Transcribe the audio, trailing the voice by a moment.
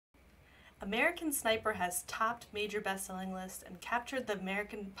American Sniper has topped major best-selling lists and captured the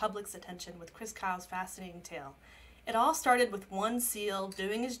American public's attention with Chris Kyle's fascinating tale. It all started with one SEAL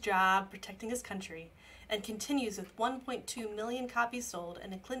doing his job, protecting his country, and continues with 1.2 million copies sold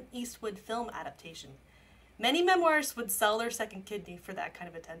and a Clint Eastwood film adaptation. Many memoirists would sell their second kidney for that kind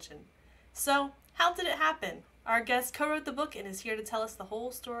of attention. So, how did it happen? Our guest co-wrote the book and is here to tell us the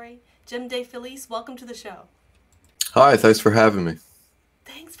whole story. Jim DeFelice, welcome to the show. Hi, thanks for having me.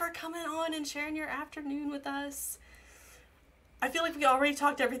 Thanks for coming on and sharing your afternoon with us. I feel like we already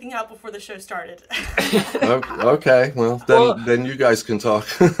talked everything out before the show started. Okay, well, then you guys can talk.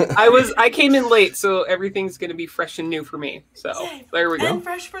 I came in late, so everything's going to be fresh and new for me. So Yay. There we go. And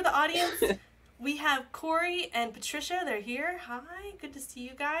fresh for the audience. We have Corey and Patricia. They're here. Hi, good to see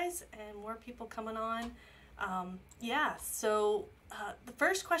you guys, and more people coming on. So the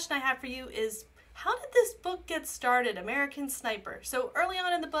first question I have for you is, how did this book get started, American Sniper? So early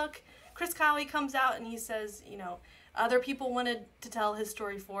on in the book, Chris Kyle comes out and he says, other people wanted to tell his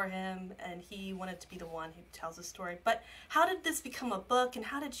story for him, and he wanted to be the one who tells his story. But how did this become a book, and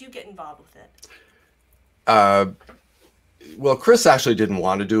how did you get involved with it? Well, Chris actually didn't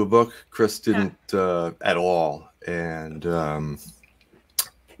want to do a book. Chris didn't at all. And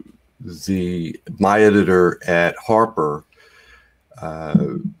my editor at Harper,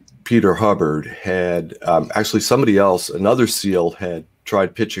 Peter Hubbard, had actually somebody else, another SEAL, had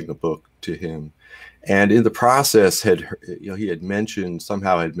tried pitching a book to him, and in the process he had mentioned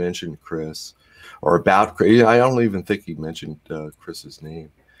Chris, or about Chris. I don't even think he mentioned Chris's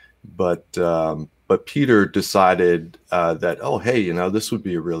name, but Peter decided that, oh, hey, this would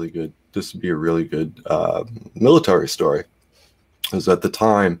be a really good military story, because at the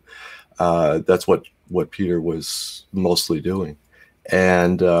time that's what Peter was mostly doing.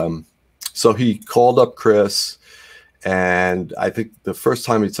 And so he called up Chris, and I think the first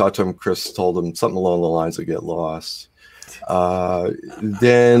time he talked to him, Chris told him something along the lines of "get lost."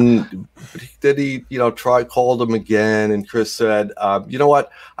 Then he called him again, and Chris said, "You know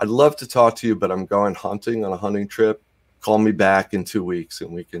what? I'd love to talk to you, but I'm going hunting on a hunting trip. Call me back in 2 weeks,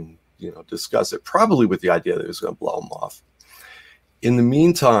 and we can discuss it." Probably with the idea that he was going to blow him off. In the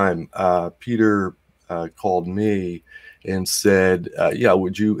meantime, Peter called me and said, have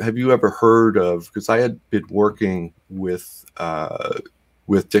you ever heard of, because I had been working with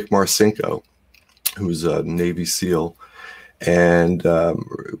Dick Marcinko, who's a Navy SEAL, and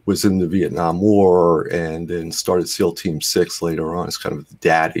was in the Vietnam War, and then started SEAL Team 6 later on. It's kind of the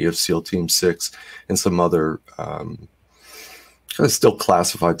daddy of SEAL Team 6 and some other kind of still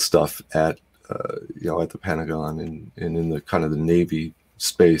classified stuff at the Pentagon and in the kind of the Navy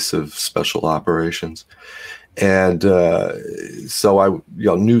space of special operations. And so I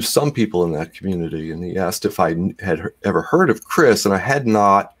knew some people in that community, and he asked if I had ever heard of Chris, and I had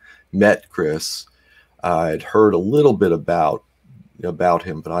not met Chris. I'd heard a little bit about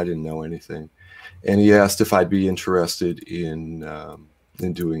him, but I didn't know anything. And he asked if I'd be interested in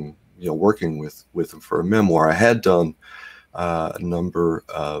doing working with him for a memoir. I had done a number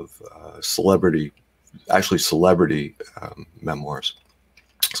of celebrity memoirs.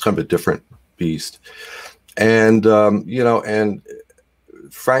 It's kind of a different beast. And and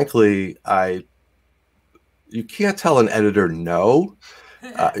frankly, you can't tell an editor no.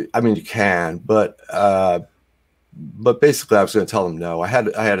 I mean, you can, but basically, I was going to tell him no. I had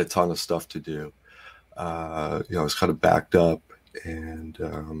a ton of stuff to do. I was kind of backed up, and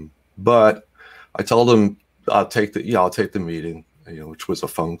but I told him I'll take the meeting, which was a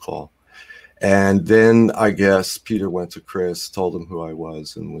phone call. And then I guess Peter went to Chris, told him who I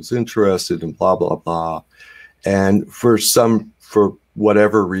was and was interested, and blah, blah, blah. And for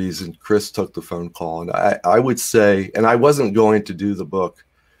whatever reason, Chris took the phone call. And I would say, and I wasn't going to do the book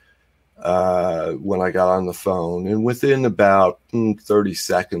when I got on the phone. And within about 30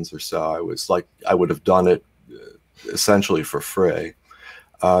 seconds or so, I would have done it essentially for free.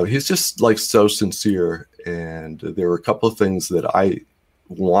 He's just so sincere. And there were a couple of things that I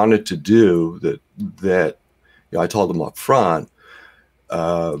wanted to do that I told him up front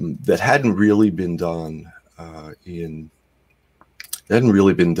that hadn't really been done in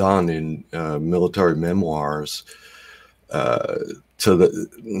military memoirs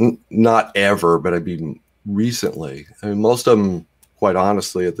not ever, but I mean recently. I mean, most of them, quite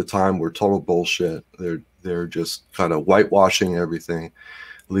honestly, at the time were total bullshit. They're just kind of whitewashing everything,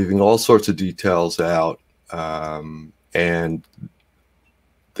 leaving all sorts of details out, and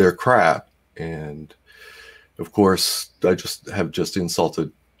they're crap. And of course, I have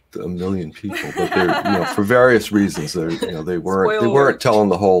insulted a million people, but they're for various reasons they weren't telling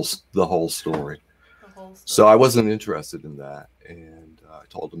the whole story. So I wasn't interested in that, and I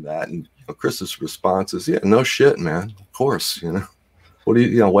told him that, and Chris's response is, "Yeah, no shit, man. Of course, What do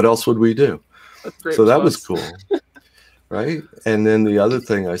you, what else would we do?" That's great. So that was cool, right? And then the other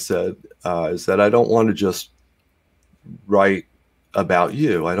thing I said is that I don't want to just write about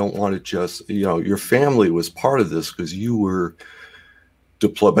you. I don't want to just, your family was part of this because you were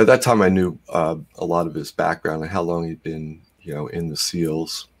deployed. By that time, I knew a lot of his background and how long he'd been, in the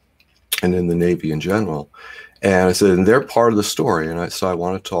SEALs and in the Navy in general. And I said, and they're part of the story. And so I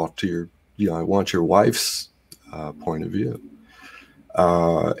want to talk to I want your wife's point of view.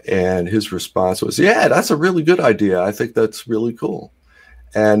 And his response was, "Yeah, that's a really good idea. I think that's really cool."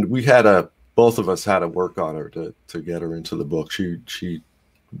 And both of us had to work on her to get her into the book. She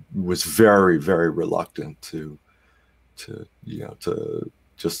was very, very reluctant to be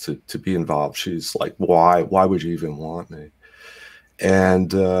involved. She's like, why would you even want me?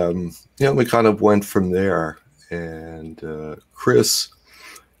 And, we kind of went from there. And Chris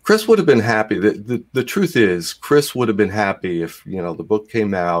would have been happy. The truth is, Chris would have been happy if, the book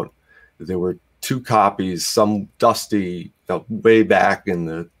came out, there were 2 copies, some dusty, way back in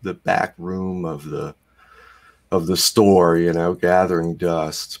the back room of the store, gathering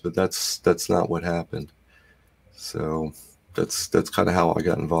dust. But that's not what happened. So that's kind of how I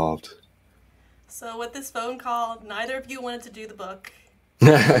got involved. So with this phone call, neither of you wanted to do the book.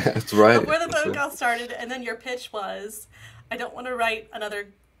 That's right. But where the phone call started, and then your pitch was, "I don't want to write another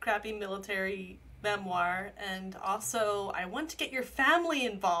crappy military memoir, and also I want to get your family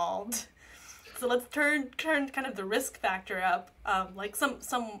involved." So let's turn kind of the risk factor up. Like some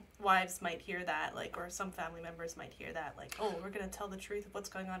wives might hear that, or some family members might hear that, "Oh, we're going to tell the truth of what's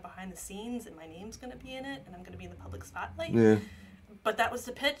going on behind the scenes, and my name's going to be in it, and I'm going to be in the public spotlight." Yeah. But that was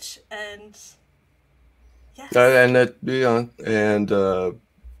the pitch, and yes. And that,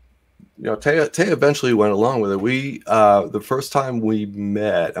 Taya eventually went along with it. We, the first time we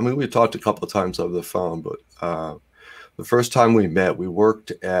met, we talked a couple of times over the phone, but the first time we met, we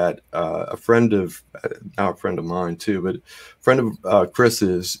worked at now a friend of mine too, but a friend of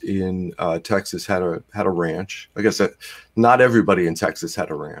Chris's in Texas had a ranch. Like I said, not everybody in Texas has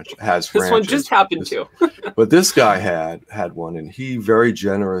ranches. This one just happened to. But this guy had one, and he very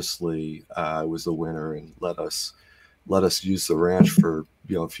generously was the winner and let us use the ranch for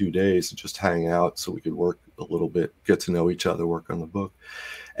a few days and just hang out so we could work a little bit, get to know each other, work on the book.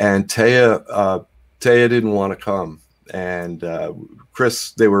 And Taya didn't want to come. And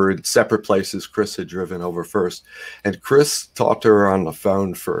Chris, they were in separate places. Chris had driven over first, and Chris talked to her on the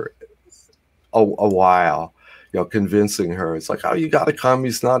phone for a while, convincing her. It's like, "Oh, you got to come.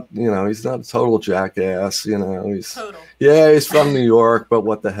 He's not, he's not a total jackass. He's total. Yeah, he's from New York, but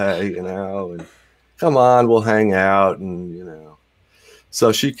what the hey, and come on, we'll hang out." And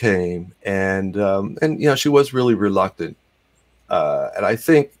so she came, and she was really reluctant, and I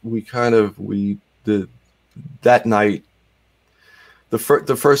think that night, the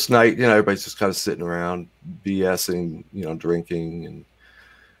first night, everybody's just kind of sitting around BSing, drinking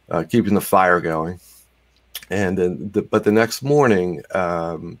and keeping the fire going. And then, but the next morning,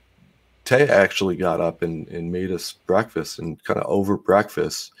 Taya actually got up and made us breakfast, and kind of over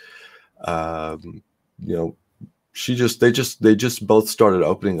breakfast, they just both started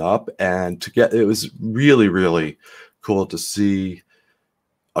opening up, and it was really, really cool to see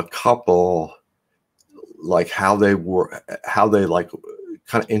a couple, like how they like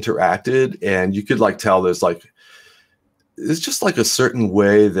kind of interacted, and you could tell there's just a certain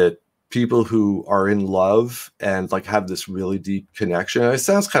way that people who are in love and have this really deep connection. It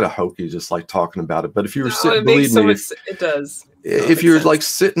sounds kind of hokey just talking about it, but if you were sitting, believe me, it does. If you're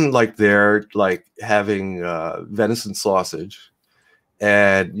sitting there having venison sausage,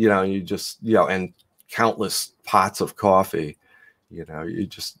 and you just and countless pots of coffee, it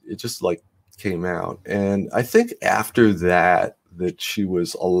just came out. And I think after that she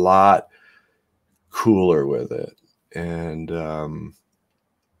was a lot cooler with it. And it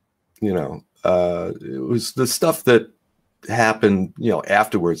was the stuff that happened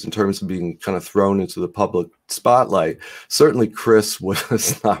afterwards in terms of being kind of thrown into the public spotlight. Certainly Chris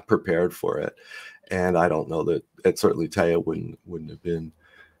was not prepared for it, and I don't know that certainly Taya wouldn't have been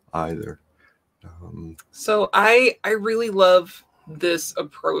either. So I really love this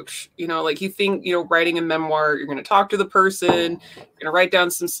approach. You think, writing a memoir, you're going to talk to the person, you're going to write down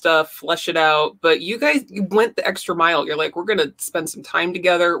some stuff, flesh it out. But you went the extra mile. You're like, we're going to spend some time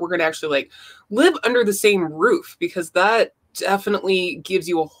together. We're going to actually live under the same roof, because that definitely gives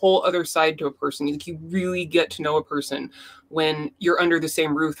you a whole other side to a person. You really get to know a person when you're under the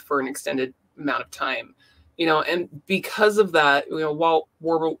same roof for an extended amount of time. And because of that, Walt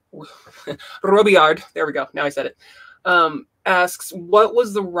Robillard, there we go. Now I said it. asks, what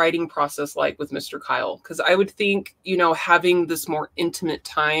was the writing process like with Mr. Kyle? Because I would think, you know, having this more intimate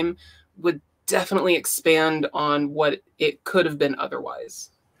time would definitely expand on what it could have been otherwise.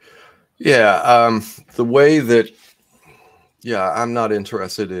 Yeah, the way that, yeah, I'm not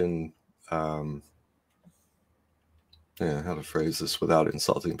interested in, yeah, how to phrase this without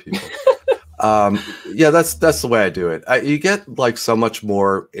insulting people. Yeah, that's the way I do it. You get like so much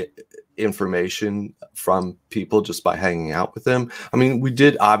more information from people just by hanging out with them. I mean, we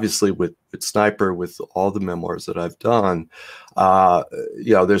did obviously with Sniper, with all the memoirs that I've done,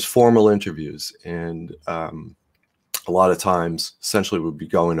 you know, there's formal interviews, and a lot of times essentially we'd be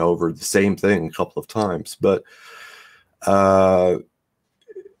going over the same thing a couple of times, but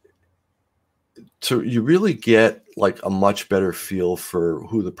you really get like a much better feel for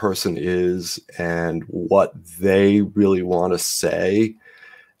who the person is and what they really want to say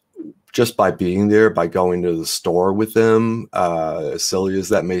just by being there, by going to the store with them, as silly as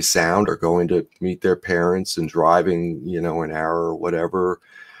that may sound, or going to meet their parents and driving, you know, an hour or whatever,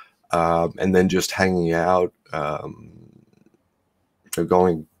 and then just hanging out, or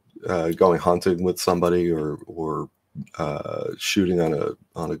going hunting with somebody, or shooting on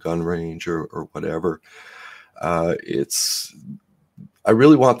a gun range or whatever. I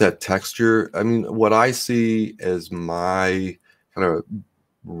really want that texture. I mean, what I see as my kind of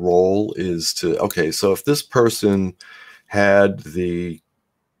role is to, okay, so if this person had the,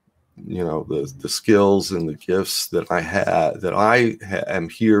 you know, the skills and the gifts that I am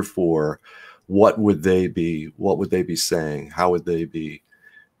here for, what would they be saying? How would they be,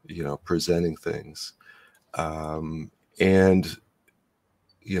 you know, presenting things? And,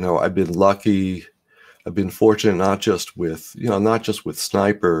 you know, I've been lucky, I've been fortunate, not just with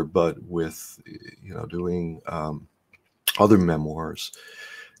Sniper, but with, you know, doing other memoirs,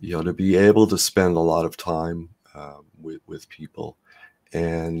 you know, to be able to spend a lot of time with people.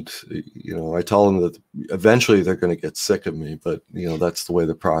 And, you know, I tell them that eventually they're going to get sick of me, but, you know, that's the way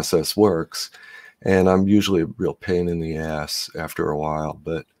the process works. And I'm usually a real pain in the ass after a while,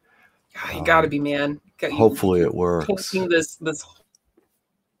 but you gotta be, man. Hopefully it works. This.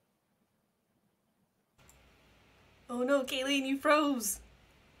 Oh no, Kalene, you froze.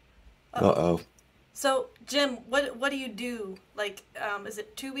 Uh-oh. So, Jim, what do you do? Like, is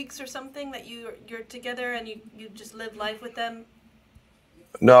it 2 weeks or something that you're together and you just live life with them?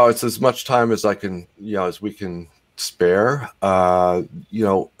 No, it's as much time as I can, you know, as we can spare. You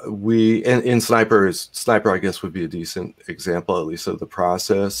know, we in Sniper, I guess would be a decent example, at least of the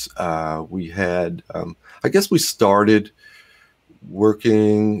process. We had, I guess we started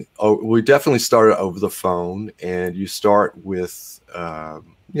working. We definitely started over the phone, and you start with,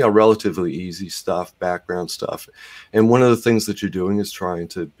 you know, relatively easy stuff, background stuff. And one of the things that you're doing is trying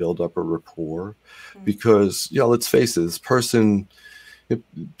to build up a rapport, because, you know, let's face it, this person,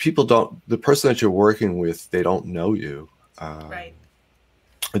 the person that you're working with, they don't know you. Right.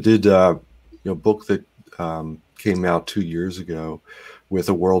 I did, you know, a book that came out 2 years ago with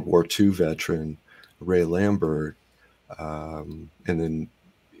a World War II veteran, Ray Lambert. And then,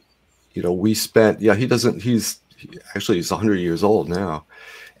 you know, we spent, yeah, he's 100 years old now.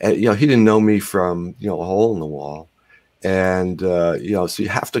 And, you know, he didn't know me from, you know, a hole in the wall. And, you know, so you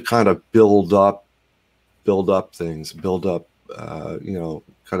have to kind of build up things, you know,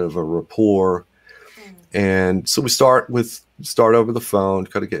 kind of a rapport. And so we start over the phone,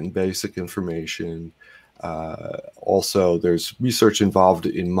 kind of getting basic information. Also, there's research involved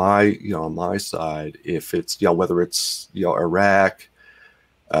in on my side. If it's, you know, whether it's, you know, Iraq,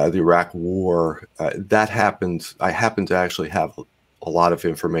 the Iraq War, that happened. I happen to actually have a lot of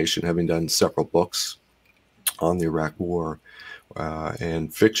information, having done several books on the Iraq War,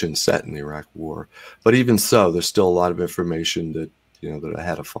 and fiction set in the Iraq War. But even so, there's still a lot of information that, you know, that I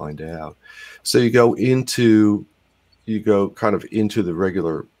had to find out. So you go kind of into the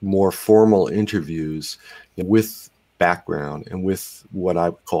regular, more formal interviews with background and with what I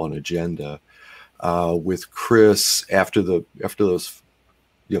would call an agenda. With Chris, after those,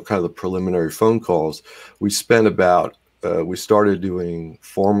 you know, kind of the preliminary phone calls, we started doing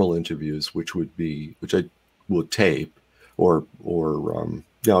formal interviews, which I would tape or you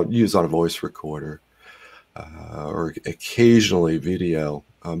know, use on a voice recorder, or occasionally video,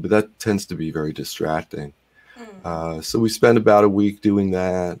 but that tends to be very distracting. So we spent about a week doing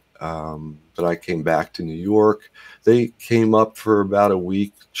that. But I came back to New York. They came up for about a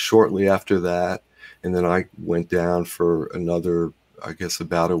week shortly after that, and then I went down for another, I guess,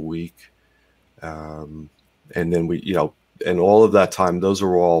 about a week. And then we, you know, and all of that time, those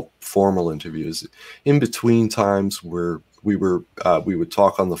are all formal interviews. In between times, we would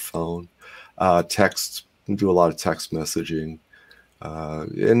talk on the phone, text do a lot of text messaging.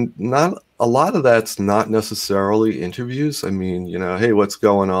 And not a lot of that's not necessarily interviews. I mean, you know, hey, what's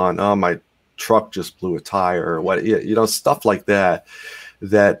going on? Oh, my truck just blew a tire, or what, you know, stuff like that,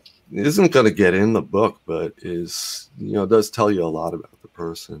 that isn't going to get in the book, but is, you know, does tell you a lot about the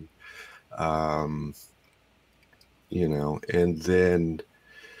person. You know, and then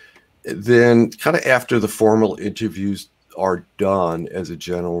kind of after the formal interviews are done, as a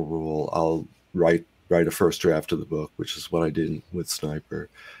general rule, I'll write a first draft of the book, which is what I did with Sniper.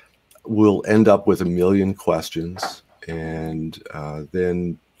 We'll end up with 1 million questions, and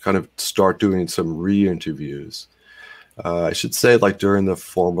then kind of start doing some re-interviews. I should say, like, during the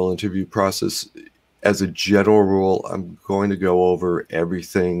formal interview process, as a general rule, I'm going to go over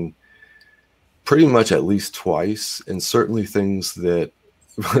everything pretty much at least twice, and certainly things that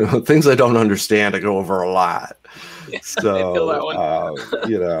things I don't understand, I go over a lot. Yeah, so I feel that one.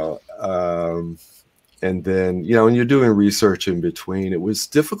 you know, and then, you know, when you're doing research in between, it was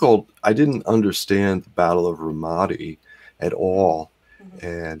difficult. I didn't understand the Battle of Ramadi at all,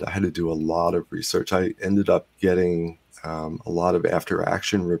 and I had to do a lot of research. I ended up getting a lot of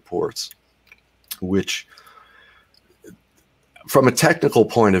after-action reports, which, from a technical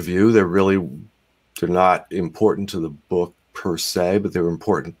point of view, they're not important to the book per se, but they're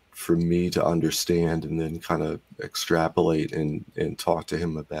important for me to understand and then kind of extrapolate and talk to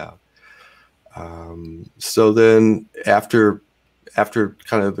him about. So then after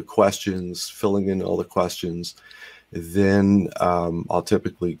kind of the questions, filling in all the questions, then I'll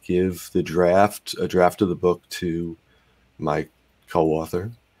typically give a draft of the book to my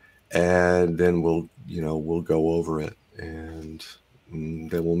co-author, and then we'll go over it, and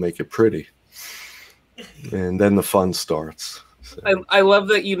then we'll make it pretty. And then the fun starts. So. I love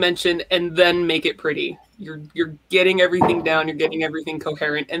that you mentioned, and then make it pretty. You're getting everything down, you're getting everything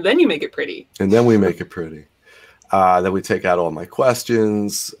coherent, and then you make it pretty. And then we make it pretty. Then we take out all my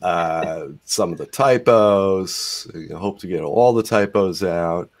questions, some of the typos. You know, hope to get all the typos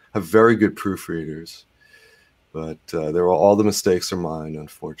out. Have very good proofreaders, but all the mistakes are mine,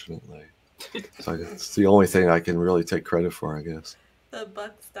 unfortunately. So it's the only thing I can really take credit for, I guess. The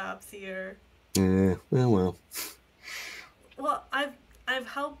buck stops here. Yeah, well. Well, I've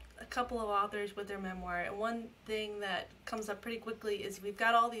helped a couple of authors with their memoir, and one thing that comes up pretty quickly is we've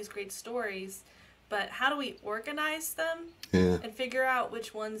got all these great stories, but how do we organize them and figure out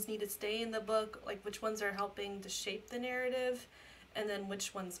which ones need to stay in the book, like which ones are helping to shape the narrative, and then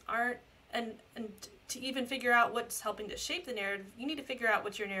which ones aren't, and to even figure out what's helping to shape the narrative, you need to figure out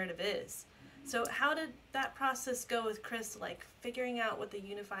what your narrative is. So how did that process go with Chris, like figuring out what the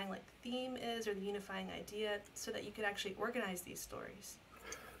unifying theme is or the unifying idea so that you could actually organize these stories?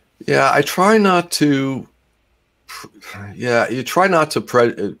 Yeah, I try not to. Yeah, you try not to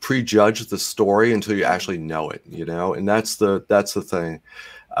prejudge the story until you actually know it, you know, and that's the thing.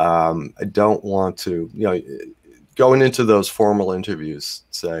 I don't want to, you know, going into those formal interviews,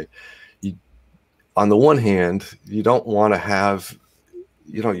 say, on the one hand, you don't want to have,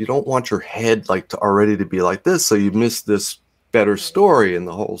 you know, you don't want your head already to be like this, so you miss this better story in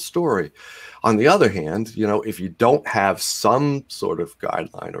the whole story. On the other hand, you know, if you don't have some sort of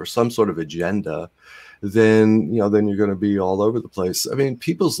guideline or some sort of agenda, then, you know, then you're going to be all over the place. I mean,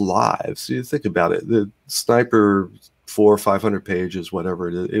 people's lives, you think about it, the Sniper, 400 or 500 pages, whatever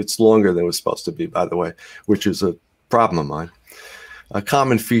it is, it's longer than it was supposed to be, by the way, which is a problem of mine. A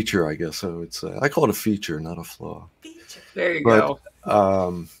common feature, I guess. So it's I call it a feature, not a flaw. There you go.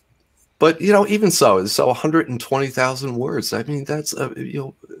 But you know, even so 120,000 words. I mean, that's you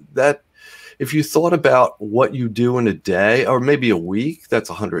know, that if you thought about what you do in a day or maybe a week, that's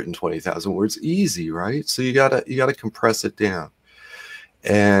 120,000 words, easy, right? So you gotta compress it down.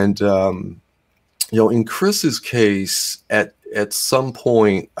 And you know, in Chris's case, at some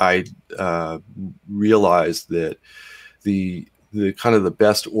point, I realized that the kind of the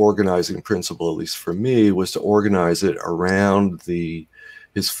best organizing principle, at least for me, was to organize it around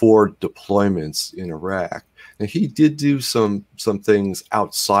his 4 deployments in Iraq. And he did do some things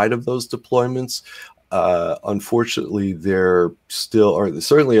outside of those deployments. Unfortunately, they're still, or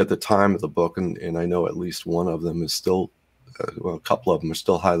certainly at the time of the book, and I know at least one of them is still, well, a couple of them are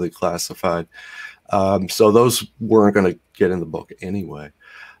still highly classified. So those weren't going to get in the book anyway.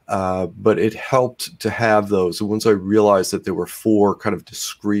 But it helped to have those. And once I realized that there were 4 kind of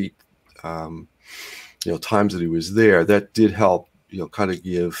discrete, you know, times that he was there, that did help, you know, kind of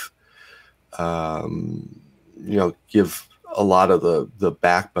give, you know, give a lot of the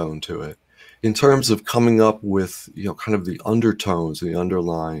backbone to it. In terms of coming up with, you know, kind of the undertones, the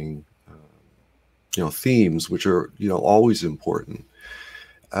underlying, you know, themes, which are, you know, always important.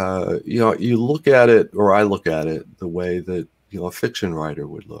 you know, you look at it, or I look at it the way that, you know, a fiction writer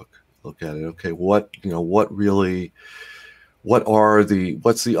would look at it. Okay, what, you know, what really,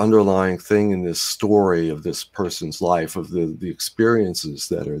 what's the underlying thing in this story of this person's life, of the experiences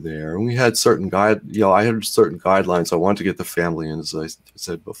that are there? And we had certain I had certain guidelines I wanted to get the family in, as I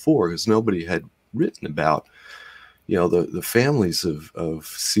said before, because nobody had written about, you know, the families of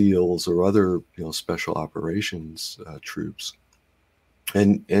SEALs or other, you know, special operations troops.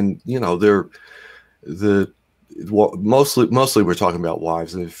 And you know, mostly we're talking about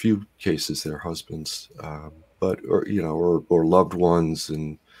wives, in a few cases they're husbands, but, or, you know, or loved ones.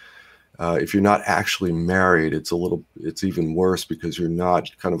 And if you're not actually married, it's even worse, because you're not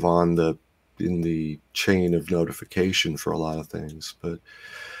kind of in the chain of notification for a lot of things. But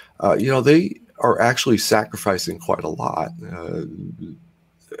you know, they are actually sacrificing quite a lot,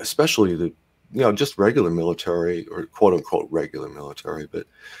 especially the, you know, just regular military, or quote unquote regular military. But,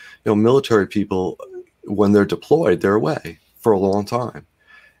 you know, military people, when they're deployed, they're away for a long time.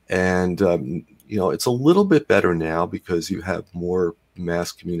 And you know, it's a little bit better now because you have more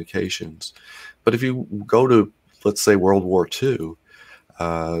mass communications. But if you go to, let's say, World War II,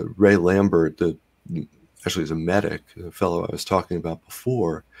 Ray Lambert, actually is a medic, a fellow I was talking about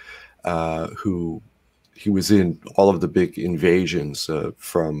before, who he was in all of the big invasions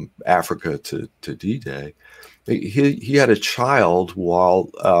from Africa to D-Day. He had a child while,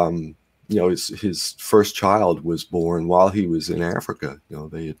 you know, his first child was born while he was in Africa. You know,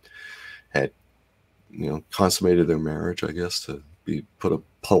 they had you know, consummated their marriage, I guess, to put a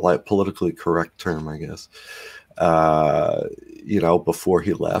politically correct term, I guess, you know, before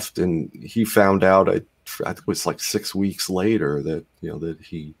he left. And he found out, I think it was like 6 weeks later, that, you know, that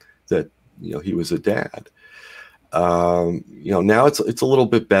you know, he was a dad. You know, now it's a little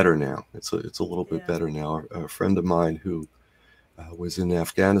bit better now. It's a little bit better now. A friend of mine who was in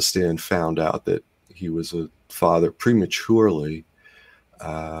Afghanistan found out that he was a father prematurely,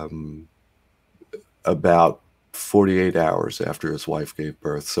 about 48 hours after his wife gave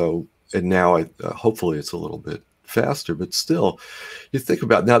birth. So, and now hopefully it's a little bit faster, but still, you think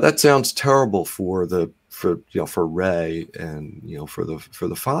about, now that sounds terrible for Ray and, you know, for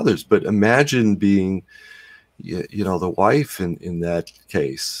the fathers, but imagine being, you know, the wife in that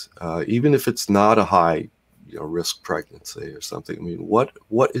case, even if it's not a high, you know, risk pregnancy or something. I mean, what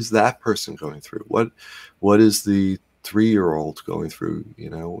is that person going through? What is the 3-year-old going through, you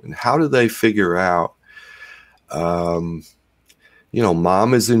know, and how do they figure out, you know,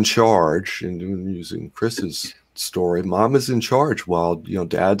 mom is in charge, and using Chris's story, mom is in charge while, you know,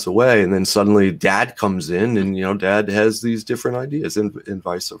 dad's away, and then suddenly dad comes in, and, you know, dad has these different ideas, and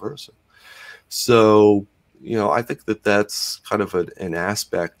vice versa. So, you know, I think that's kind of an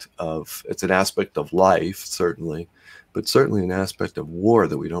aspect of, it's an aspect of life, certainly, but certainly an aspect of war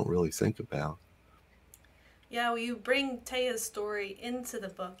that we don't really think about. Yeah, well, you bring Taya's story into the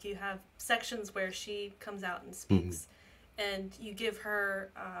book. You have sections where she comes out and speaks, and you give her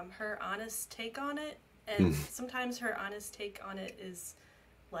her honest take on it. And sometimes her honest take on it is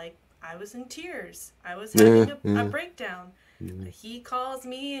like, I was in tears. I was having a breakdown. He calls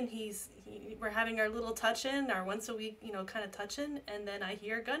me, and we're having our little touch-in, our once a week, you know, kind of touch-in, and then I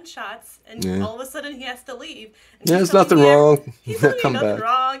hear gunshots, and all of a sudden he has to leave. And there's nothing wrong. He's telling me nothing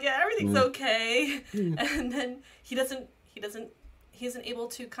wrong. Yeah, everything's okay. And then he isn't able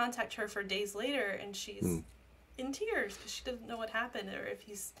to contact her for days later, and she's in tears because she doesn't know what happened, or if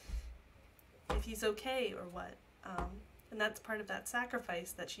he's okay or what. And that's part of that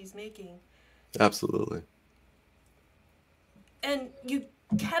sacrifice that she's making. Absolutely. And you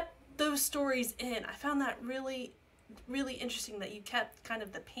kept those stories in. I found that really, really interesting, that you kept kind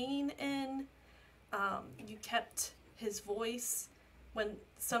of the pain in. You kept his voice when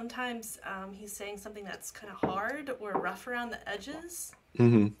sometimes he's saying something that's kind of hard or rough around the edges.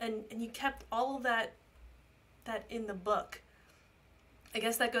 And you kept all of that in the book. I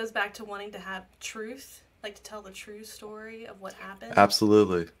guess that goes back to wanting to have truth, like to tell the true story of what happened.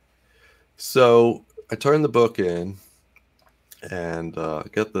 Absolutely. So I turned the book in, and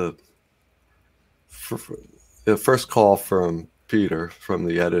get the first call from Peter, from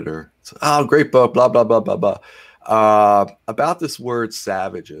the editor. It's, oh, great book, blah, blah, blah, blah, blah. About this word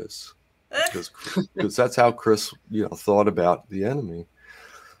savages, because that's how Chris, you know, thought about the enemy.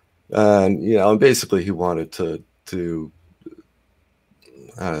 And, you know, and basically he wanted to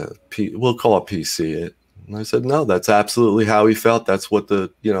we'll call it PC it. And I said, no, that's absolutely how he felt. That's what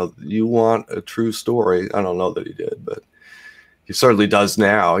you know, you want a true story. I don't know that he did, but he certainly does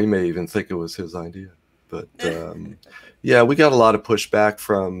now. He may even think it was his idea. But yeah, we got a lot of pushback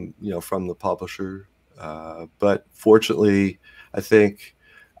from the publisher. But fortunately, I think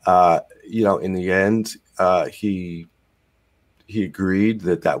In the end, he agreed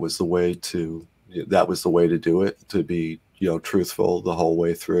that was the way to do it, to be, truthful the whole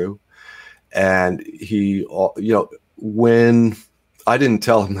way through. And he, when I didn't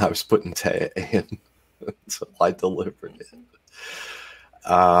tell him I was putting Taya in until I delivered it.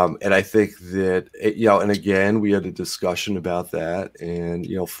 And I think that, and again, we had a discussion about that. And,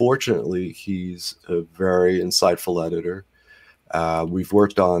 fortunately, he's a very insightful editor. We've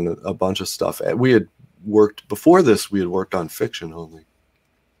worked on a bunch of stuff. Before this, we had worked on fiction only.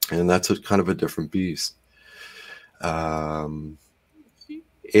 And that's kind of a different beast.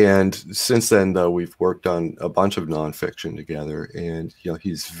 And since then, though, we've worked on a bunch of nonfiction together. And,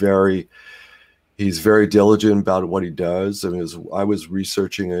 he's very diligent about what he does. I mean, I was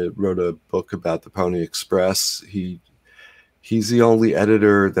researching, I wrote a book about the Pony Express. He's the only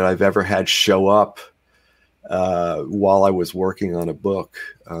editor that I've ever had show up while I was working on a book.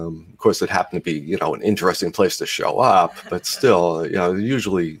 Of course, it happened to be, an interesting place to show up, but still,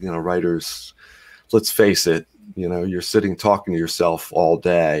 usually, writers, let's face it, you're sitting talking to yourself all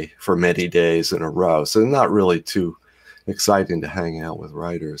day for many days in a row. So not really too exciting to hang out with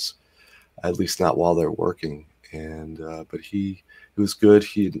writers, at least not while they're working. And but he was good.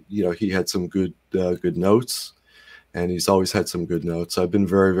 He had some good notes, and he's always had some good notes. I've been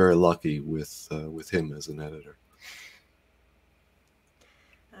very, very lucky with him as an editor.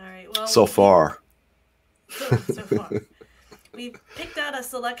 All right. Well, so far. We picked out a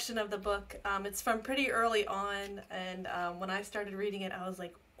selection of the book. It's from pretty early on, and when I started reading it, I was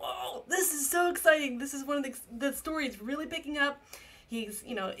like, "Whoa, this is so exciting! This is one of the stories really picking up." He's,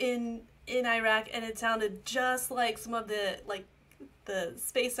 in Iraq, and it sounded just like some of the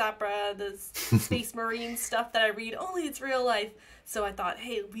space opera, the space marine stuff that I read, only it's real life. So I thought,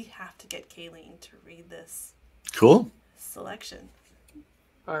 hey, we have to get Kalene to read this selection.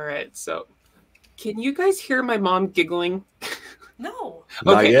 All right, so can you guys hear my mom giggling? No.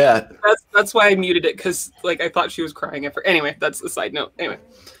 Not yet. That's why I muted it, because I thought she was crying at first. Anyway, that's a side note. Anyway,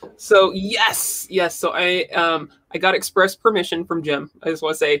 so yes. So I got express permission from Jim. I just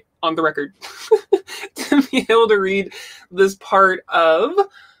want to say on the record to be able to read this part of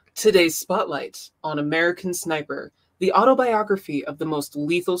today's spotlight on American Sniper, the autobiography of the most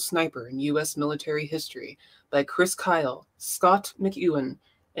lethal sniper in U.S. military history by Chris Kyle, Scott McEwen,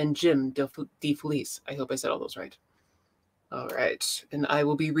 and Jim DeFelice. I hope I said all those right. All right, and I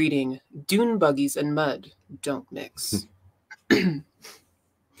will be reading Dune Buggies and Mud Don't Mix.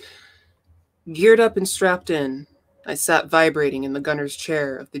 Geared up and strapped in, I sat vibrating in the gunner's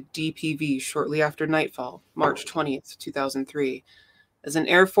chair of the DPV shortly after nightfall, March 20th, 2003, as an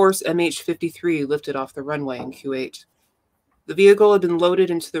Air Force MH-53 lifted off the runway in Kuwait. The vehicle had been loaded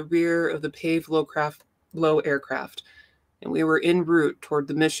into the rear of the paved low aircraft, and we were en route toward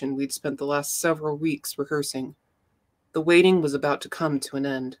the mission we'd spent the last several weeks rehearsing. The waiting was about to come to an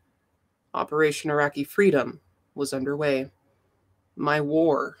end. Operation Iraqi Freedom was underway. My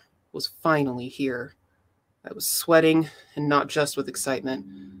war was finally here. I was sweating, and not just with excitement.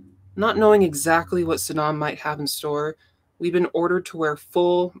 Not knowing exactly what Saddam might have in store, we'd been ordered to wear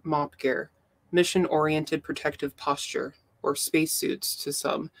full MOPP gear, mission-oriented protective posture, or spacesuits to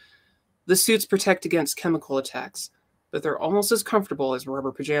some. The suits protect against chemical attacks, but they're almost as comfortable as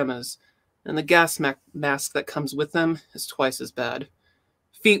rubber pajamas, and the gas mask that comes with them is twice as bad.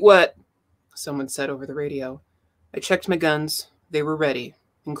 Feet wet, someone said over the radio. I checked my guns. They were ready,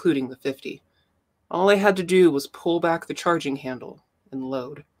 including the 50. All I had to do was pull back the charging handle and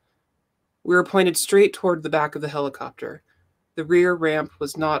load. We were pointed straight toward the back of the helicopter. The rear ramp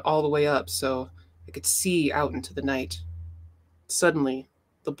was not all the way up, so I could see out into the night. Suddenly,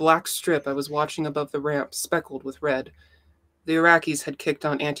 the black strip I was watching above the ramp speckled with red. The Iraqis had kicked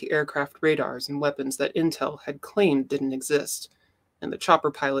on anti-aircraft radars and weapons that Intel had claimed didn't exist, and the chopper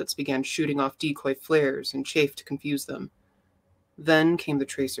pilots began shooting off decoy flares and chaff to confuse them. Then came the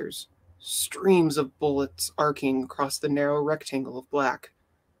tracers, streams of bullets arcing across the narrow rectangle of black.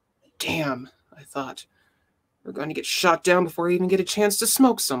 Damn, I thought. We're going to get shot down before I even get a chance to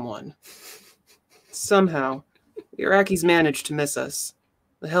smoke someone. Somehow, the Iraqis managed to miss us.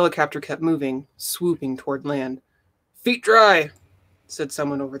 The helicopter kept moving, swooping toward land. "Feet dry," said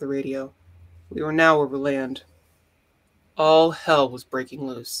someone over the radio. We were now over land. All hell was breaking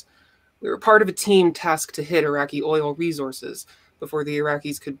loose. We were part of a team tasked to hit Iraqi oil resources before the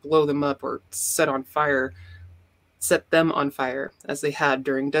Iraqis could blow them up or set them on fire, as they had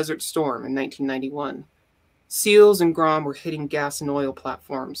during Desert Storm in 1991. SEALs and GROM were hitting gas and oil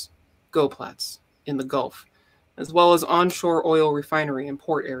platforms, GoPlats, in the Gulf, as well as onshore oil refinery and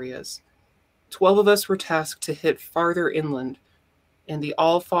port areas. 12 of us were tasked to hit farther inland, in the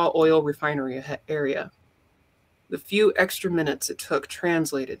Al-Fa oil refinery area. The few extra minutes it took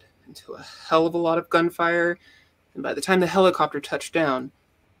translated into a hell of a lot of gunfire, and by the time the helicopter touched down,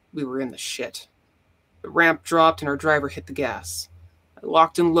 we were in the shit. The ramp dropped and our driver hit the gas. I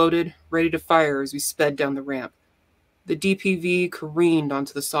locked and loaded, ready to fire as we sped down the ramp. The DPV careened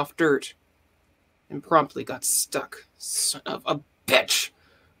onto the soft dirt and promptly got stuck. Son of a bitch!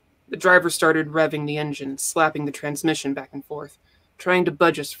 The driver started revving the engine, slapping the transmission back and forth, trying to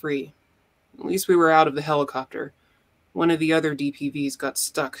budge us free. At least we were out of the helicopter. One of the other DPVs got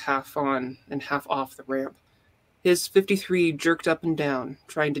stuck half on and half off the ramp. His 53 jerked up and down,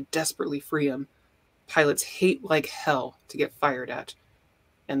 trying to desperately free him. Pilots hate like hell to get fired at,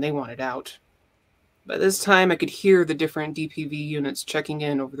 and they wanted out. By this time, I could hear the different DPV units checking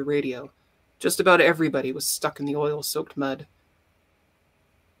in over the radio. Just about everybody was stuck in the oil-soaked mud.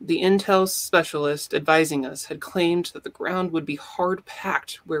 The intel specialist advising us had claimed that the ground would be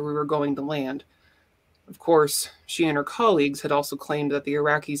hard-packed where we were going to land. Of course, she and her colleagues had also claimed that the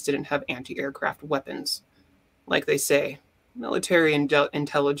Iraqis didn't have anti-aircraft weapons. Like they say, military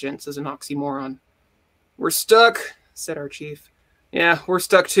intelligence is an oxymoron. "We're stuck," said our chief. "Yeah, we're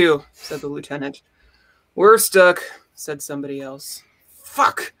stuck too," said the lieutenant. "We're stuck," said somebody else.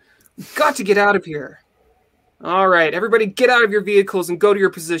 "Fuck! We've got to get out of here." "All right, everybody get out of your vehicles and go to your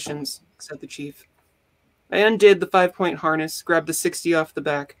positions," said the chief. I undid the 5-point harness, grabbed the 60 off the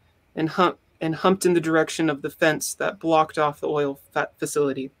back, and humped in the direction of the fence that blocked off the oil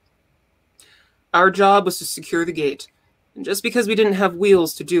facility. Our job was to secure the gate, and just because we didn't have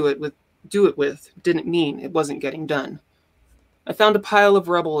wheels to do it with didn't mean it wasn't getting done. I found a pile of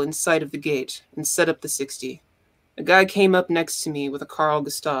rubble in sight of the gate and set up the 60. A guy came up next to me with a Carl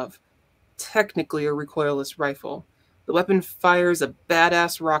Gustav, technically a recoilless rifle. The weapon fires a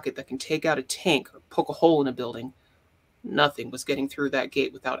badass rocket that can take out a tank or poke a hole in a building. Nothing was getting through that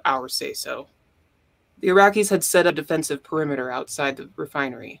gate without our say-so. The Iraqis had set a defensive perimeter outside the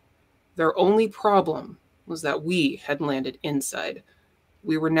refinery. Their only problem was that we had landed inside.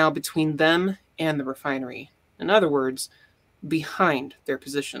 We were now between them and the refinery. In other words, behind their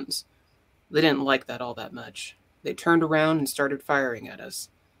positions. They didn't like that all that much. They turned around and started firing at us.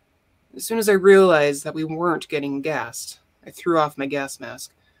 As soon as I realized that we weren't getting gassed, I threw off my gas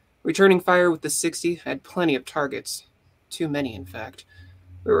mask. Returning fire with the 60, I had plenty of targets. Too many, in fact.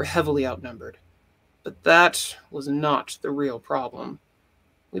 We were heavily outnumbered. But that was not the real problem.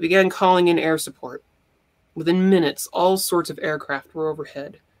 We began calling in air support. Within minutes, all sorts of aircraft were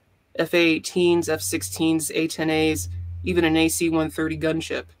overhead. F-A-18s, F-16s, A-10As, even an AC-130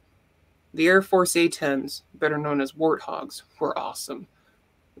 gunship. The Air Force A-10s, better known as Warthogs, were awesome.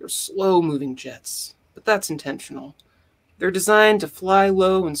 They're slow-moving jets, but that's intentional. They're designed to fly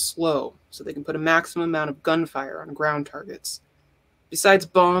low and slow, so they can put a maximum amount of gunfire on ground targets. Besides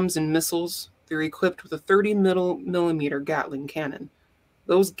bombs and missiles, they're equipped with a 30-millimeter Gatling cannon.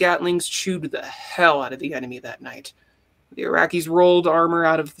 Those Gatlings chewed the hell out of the enemy that night. The Iraqis rolled armor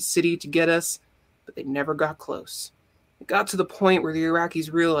out of the city to get us, but they never got close. It got to the point where the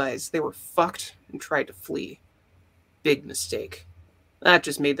Iraqis realized they were fucked and tried to flee. Big mistake. That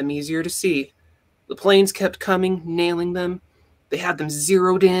just made them easier to see. The planes kept coming, nailing them. They had them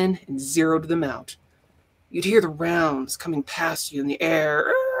zeroed in and zeroed them out. You'd hear the rounds coming past you in the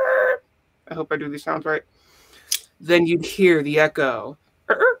air. I hope I do these sounds right. Then you'd hear the echo,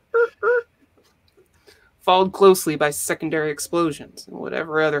 followed closely by secondary explosions and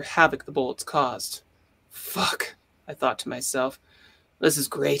whatever other havoc the bullets caused. Fuck, I thought to myself. This is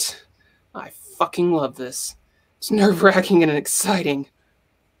great. I fucking love this. It's nerve-wracking and exciting,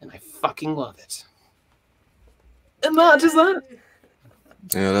 and I fucking love it. And that is that.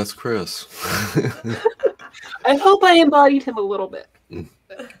 Yeah, that's Chris. I hope I embodied him a little bit.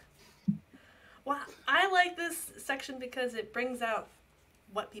 Well, I like this section because it brings out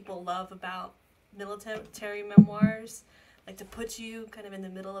what people love about military memoirs, like to put you kind of in the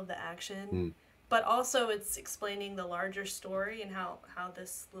middle of the action, but also it's explaining the larger story and how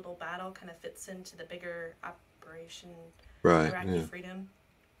this little battle kind of fits into the bigger Operation Iraqi Freedom.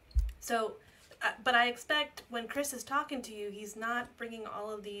 So, but I expect when Chris is talking to you, he's not bringing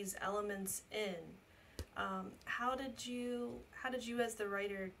all of these elements in. How did you as the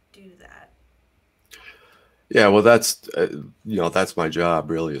writer do that? Yeah, well, that's that's my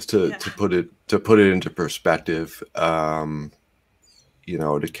job really, is to put it into perspective. To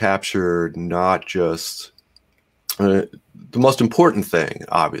capture not just the most important thing,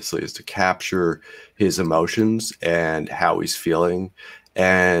 obviously, is to capture his emotions and how he's feeling,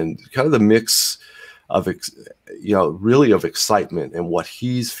 and kind of the mix of really of excitement and what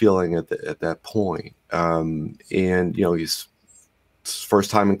he's feeling at that point. And he's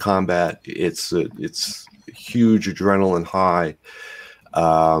first time in combat. It's a huge adrenaline high.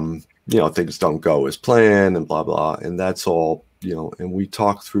 You know, things don't go as planned and blah, blah. And that's all, you know, and we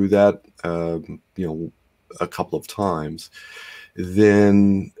talked through that, you know, a couple of times.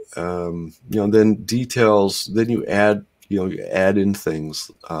 Then, you know, then details, then you add, you know, you add in things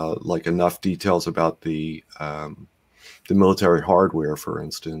like enough details about the military hardware, for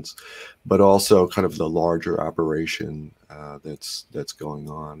instance, but also kind of the larger operation that's going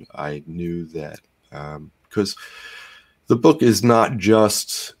on. I knew that because the book is not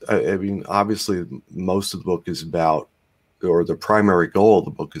just, I mean, obviously most of the book is about, or the primary goal of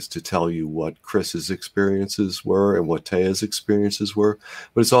the book is to tell you what Chris's experiences were and what Taya's experiences were,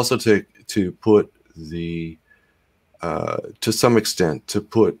 but it's also to put the, to some extent, to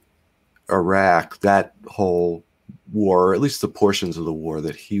put Iraq, that whole war, or at least the portions of the war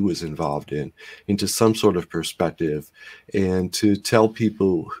that he was involved in, into some sort of perspective, and to tell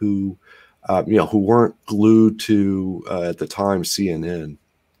people who, you know, who weren't glued to, at the time, CNN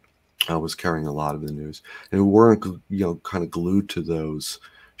was carrying a lot of the news, and who weren't, you know, kind of glued to those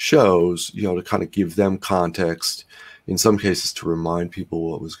shows, you know, to kind of give them context, in some cases to remind people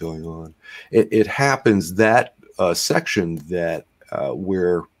what was going on. It happens that section that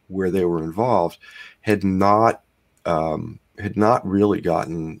where they were involved had not really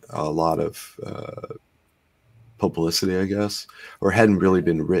gotten a lot of publicity, I guess, or hadn't really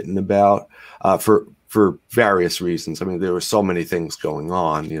been written about for various reasons. I mean, there were so many things going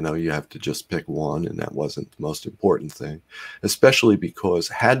on, you know, you have to just pick one, and that wasn't the most important thing, especially because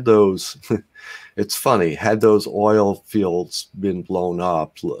had those, it's funny, had those oil fields been blown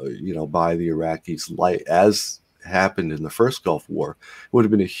up, you know, by the Iraqis, like as happened in the first Gulf War, it would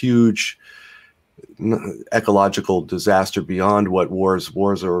have been a huge ecological disaster beyond what wars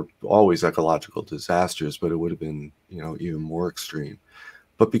are always ecological disasters, but it would have been, you know, even more extreme.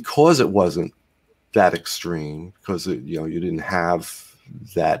 But because it wasn't that extreme, because it, you know, you didn't have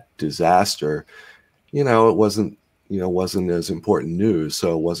that disaster, you know, it wasn't as important news,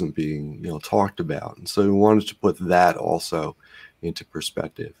 so it wasn't being, you know, talked about. And so we wanted to put that also into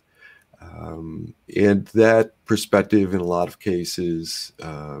perspective. And that perspective in a lot of cases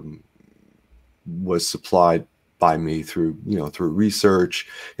was supplied by me through, you know, through research.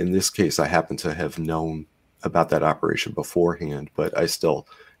 In this case, I happen to have known about that operation beforehand, but I still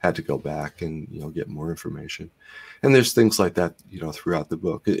had to go back and, you know, get more information. And there's things like that, you know, throughout the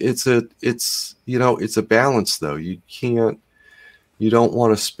book. It's you know, it's a balance though. You don't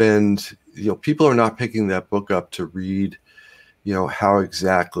want to spend, you know, people are not picking that book up to read, you know, how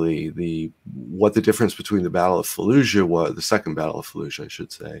exactly what the difference between the Battle of Fallujah was, the Second Battle of Fallujah, I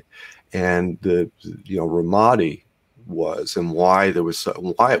should say, and the, you know, Ramadi was, and why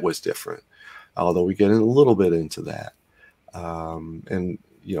it was different. Although we get in a little bit into that, and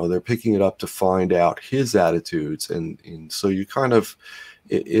you know, they're picking it up to find out his attitudes, and so you kind of,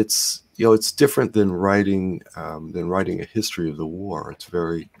 it's, you know, it's different than writing a history of the war. It's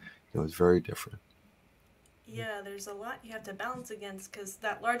very, you know, it's very different. Yeah, there's a lot you have to balance against, because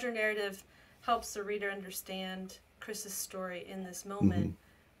that larger narrative helps the reader understand Chris's story in this moment.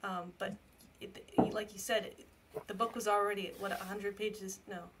 But like you said, the book was already, what, 100 pages?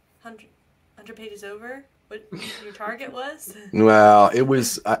 No, 100 pages over? What your target was? Well, it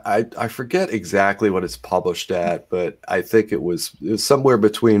was, I forget exactly what it's published at, but I think it was somewhere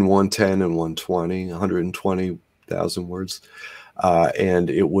between 110 and 120, 120,000 words. And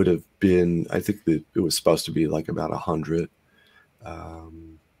it would have been, I think that it was supposed to be like about 100. But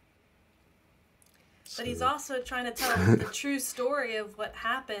he's also trying to tell the true story of what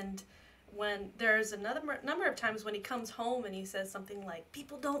happened, when there's another number of times when he comes home and he says something like,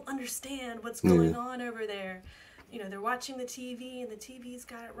 people don't understand what's going on over there. You know, they're watching the TV and the TV's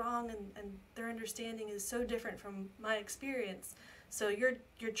got it wrong, and their understanding is so different from my experience. So you're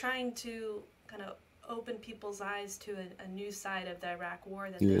trying to kind of open people's eyes to a new side of the Iraq War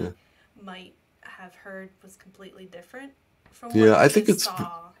that they might have heard was completely different from what I think it's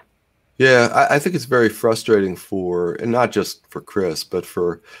saw. Yeah, I think it's very frustrating for, and not just for Chris, but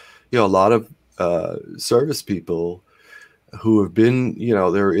for, you know, a lot of service people who have been, you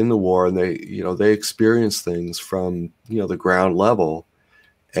know, they're in the war, and they, you know, they experience things from, you know, the ground level,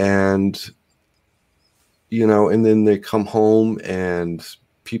 and, you know, and then they come home and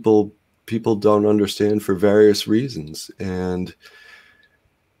people don't understand for various reasons. And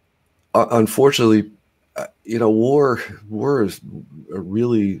unfortunately, you know, war is a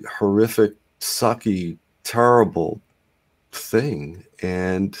really horrific, sucky, terrible thing.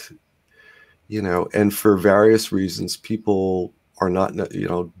 And, you know, and for various reasons, people are not, you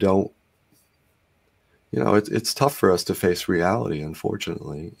know, you know, it's tough for us to face reality,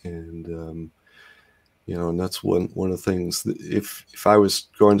 unfortunately. And, you know, and that's one of the things that if I was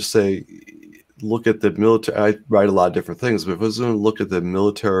going to say, look at the military, I write a lot of different things, but if I was going to look at the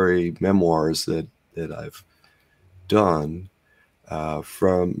military memoirs that I've done,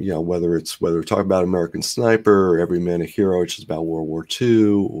 from, you know, whether we're talking about American Sniper or Every Man a Hero, which is about World War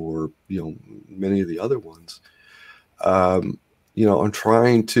II, or, you know, many of the other ones, you know,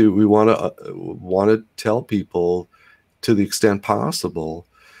 we want to tell people, to the extent possible,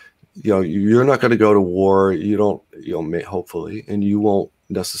 you know, you're not going to go to war. You don't, you know, hopefully, and you won't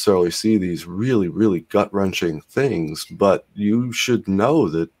necessarily see these really, really gut-wrenching things, but you should know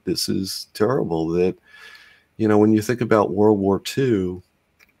that this is terrible. That, you know, when you think about World War II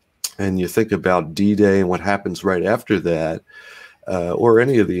and you think about D-Day and what happens right after that, or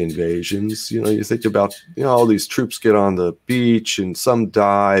any of the invasions, you know, you think about, you know, all these troops get on the beach and some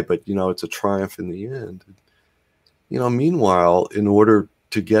die, but, you know, it's a triumph in the end. You know, meanwhile, in order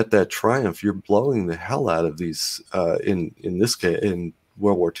to get that triumph, you're blowing the hell out of these, in this case, in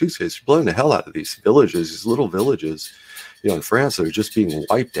World War II's case, you're blowing the hell out of these villages, these little villages, you know, in France that are just being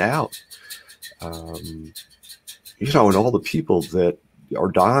wiped out. You know, and all the people that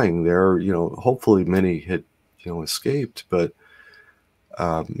are dying there, you know, hopefully many had, you know, escaped, but,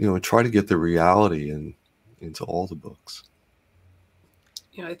 you know, try to get the reality into all the books.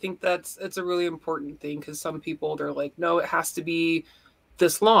 You know, I think it's a really important thing, because some people, they're like, no, it has to be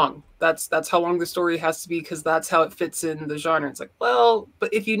this long. That's how long the story has to be, because that's how it fits in the genre. It's like, well,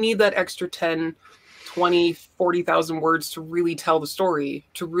 but if you need that extra 10, 20, 40,000 words to really tell the story,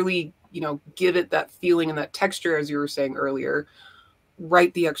 to really, you know, give it that feeling and that texture, as you were saying earlier,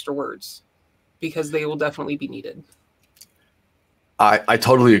 write the extra words, because they will definitely be needed. I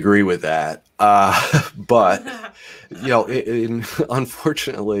totally agree with that. But, you know,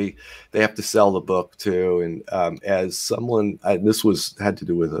 unfortunately, they have to sell the book too. And as someone, this was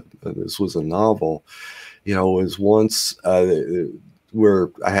a novel, you know, was once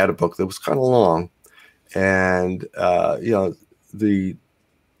where I had a book that was kind of long, and, you know, the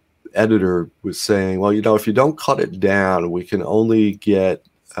editor was saying, well, you know, if you don't cut it down, we can only get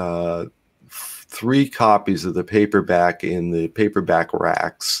 3 copies of the paperback in the paperback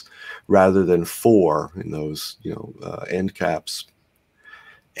racks rather than 4 in those, you know, end caps.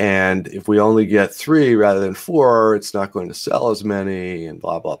 And if we only get 3 rather than 4, it's not going to sell as many, and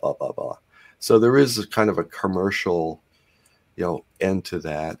blah, blah, blah, blah, blah. So there is a kind of a commercial, you know, end to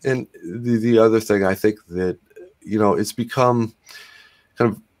that. And the other thing, I think that, you know, it's become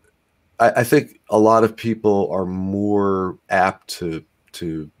kind of, I think a lot of people are more apt to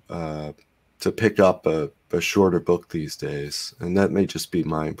pick up a shorter book these days, and that may just be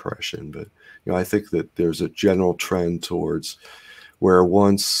my impression. But, you know, I think that there's a general trend towards where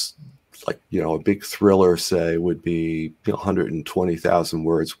once, like, you know, a big thriller, say, would be, you know, 120,000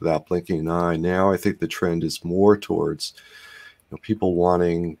 words without blinking an eye. Now I think the trend is more towards, you know, people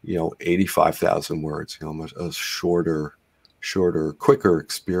wanting, you know, 85,000 words, you know, a shorter, quicker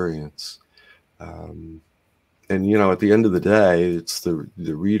experience. And, you know, at the end of the day, it's the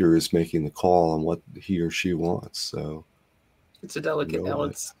reader is making the call on what he or she wants. So it's a delicate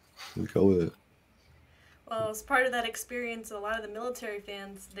balance. Go with it. Well, as part of that experience, a lot of the military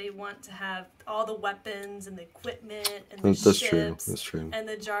fans, they want to have all the weapons and the equipment and the ships and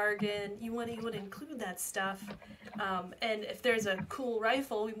the jargon. You want to include that stuff. And if there's a cool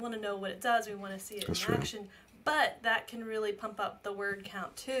rifle, we want to know what it does. We want to see it in action. But that can really pump up the word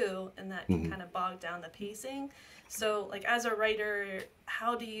count too, and that can kind of bog down the pacing. So, like, as a writer,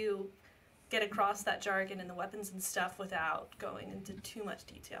 how do you get across that jargon and the weapons and stuff without going into too much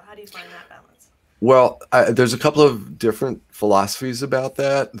detail? How do you find that balance? Well, there's a couple of different philosophies about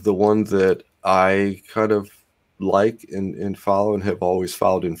that. The one that I kind of like and follow and have always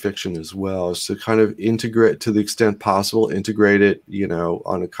followed in fiction as well is to kind of integrate, to the extent possible, integrate it, you know,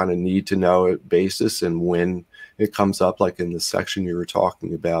 on a kind of need to know basis. And when it comes up, like in the section you were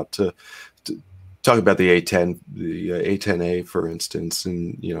talking about, to talk about the A-10A, for instance,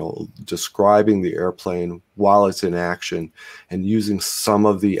 and, you know, describing the airplane while it's in action and using some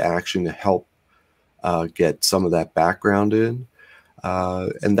of the action to help get some of that background in.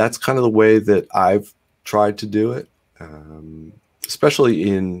 And that's kind of the way that I've tried to do it, especially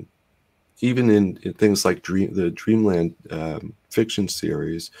even in things like the Dreamland fiction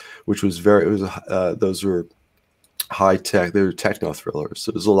series, which was those were high tech. They were techno thrillers,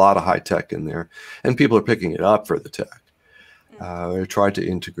 so there's a lot of high tech in there, and people are picking it up for the tech. I tried to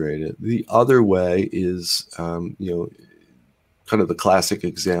integrate it. The other way is, you know, kind of the classic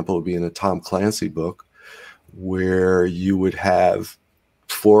example would be in a Tom Clancy book, where you would have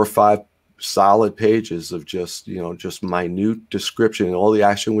 4 or 5 solid pages of just, just minute description. All the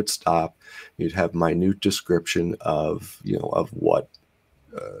action would stop. You'd have minute description of, of what,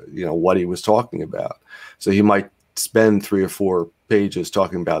 what he was talking about. So he might spend 3 or 4 pages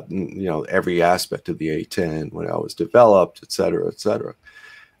talking about, every aspect of the A10 when it was developed, et cetera, et cetera.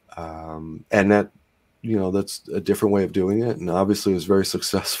 And that, that's a different way of doing it. And obviously it was very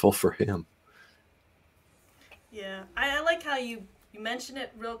successful for him. Yeah. I like how you mention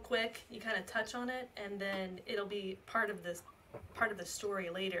it real quick, you kind of touch on it, and then it'll be part of the story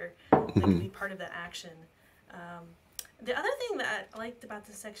later. It'll be part of the action. The other thing that I liked about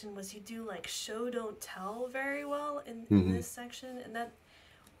this section was you do like show don't tell very well in this section, and that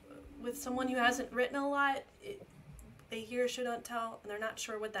with someone who hasn't written a lot, they hear show don't tell and they're not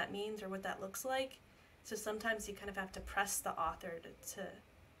sure what that means or what that looks like. So sometimes you kind of have to press the author to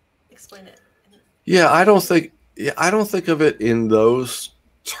explain it. Yeah, I don't think of it in those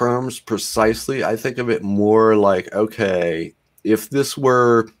terms precisely. I think of it more like, okay, if this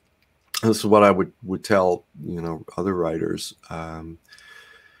is what I would tell, other writers, how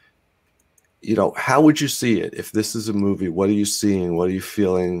would you see it? If this is a movie, what are you seeing? What are you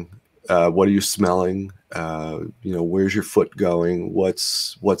feeling? What are you smelling? Where's your foot going?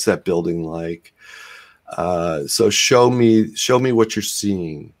 What's that building like? So show me what you're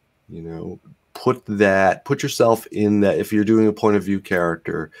seeing, put yourself in that. If you're doing a point of view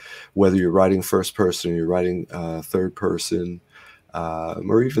character, whether you're writing first person or you're writing third person,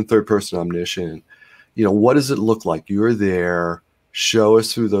 or even third person omniscient, what does it look like? You're there, show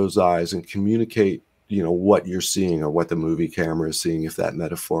us through those eyes and communicate, what you're seeing or what the movie camera is seeing, if that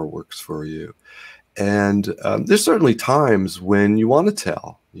metaphor works for you. And there's certainly times when you want to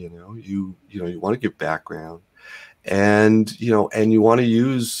tell, you want to give background, and and you want to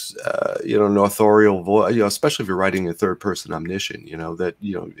use an authorial voice, especially if you're writing in third person omniscient, that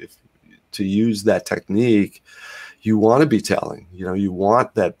if to use that technique, you want to be telling, you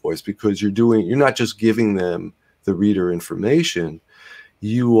want that voice, because you're not just giving them, the reader, information.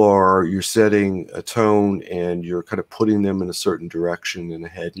 You're setting a tone, and you're kind of putting them in a certain direction in the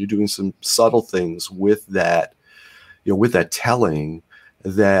head. You're doing some subtle things with that, with that telling,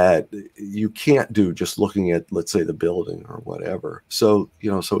 that you can't do just looking at, let's say, the building or whatever. So,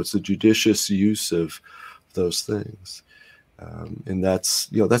 so it's a judicious use of those things. And that's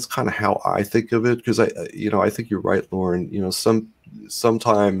kind of how I think of it, because I think you're right, Lauren.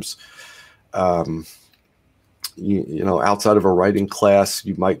 Sometimes, outside of a writing class,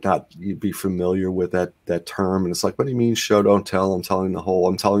 you might not be familiar with that term, and it's like, what do you mean show don't tell? I'm telling the whole.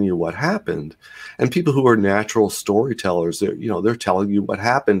 I'm telling you what happened. And people who are natural storytellers, they're telling you what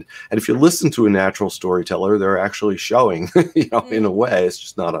happened. And if you listen to a natural storyteller, they're actually showing, in a way. It's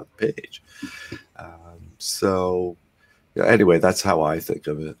just not on the page. So. Yeah, anyway, that's how I think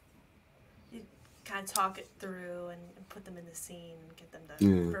of it. You kind of talk it through and put them in the scene and get them to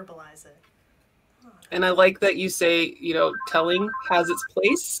verbalize it. Oh, and I like that you say, telling has its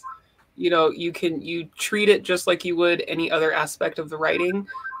place. You treat it just like you would any other aspect of the writing.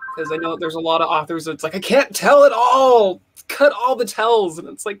 Because I know there's a lot of authors that's like, I can't tell it all. Cut all the tells. And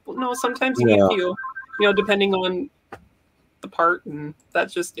it's like, well, no, sometimes you need to, depending on the part. And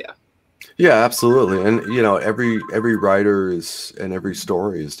that's just, Yeah, absolutely. And, every writer and every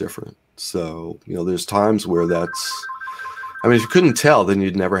story is different. So, there's times where if you couldn't tell, then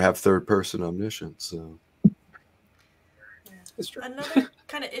you'd never have third person omniscience. So. It's true. Another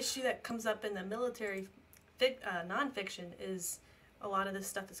kind of issue that comes up in the military nonfiction is a lot of this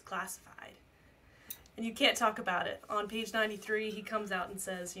stuff is classified. And you can't talk about it. On page 93, he comes out and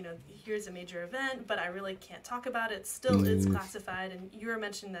says, here's a major event, but I really can't talk about it. Still is classified. And you were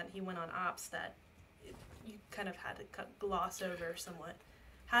mentioning that he went on ops that you kind of had to gloss over somewhat.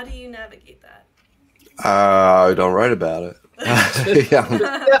 How do you navigate that? I don't write about it.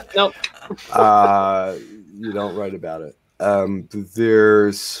 Nope. You don't write about it.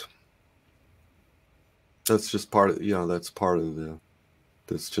 That's just part of, that's part of the,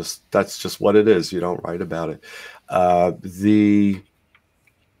 that's just what it is. You don't write about it.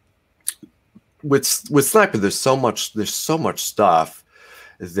 With Sniper, there's so much stuff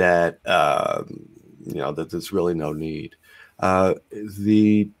that that there's really no need.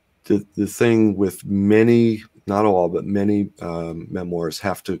 The thing with many, not all, but many memoirs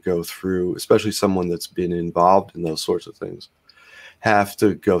have to go through, especially someone that's been involved in those sorts of things, have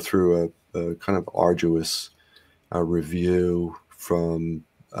to go through a kind of arduous review from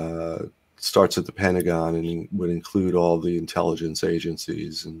starts at the Pentagon and would include all the intelligence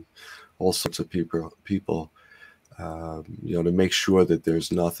agencies and all sorts of people, to make sure that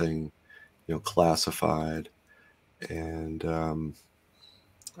there's nothing, classified. And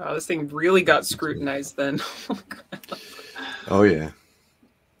Wow, this thing really got scrutinized then. Oh yeah.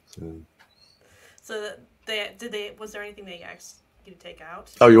 So was there anything they asked you to take out?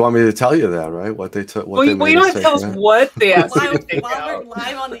 Oh, you want me to tell you that, right? What they took? Well, you don't have to tell us what they asked you to take while out. we're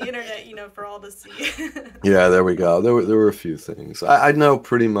live on the internet, for all to see. Yeah, there we go. There were a few things. I know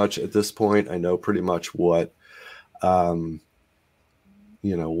pretty much at this point. I know pretty much what, what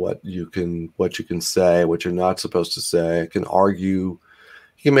you can say, what you're not supposed to say. I can argue.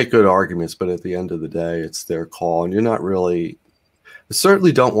 You can make good arguments, but at the end of the day, it's their call, and you're not really. I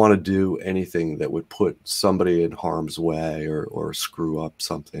certainly don't want to do anything that would put somebody in harm's way or screw up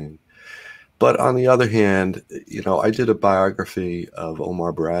something. But on the other hand, I did a biography of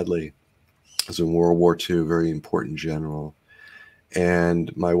Omar Bradley. He was in World War II, very important general.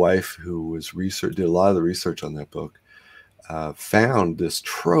 And my wife, who did a lot of the research on that book, found this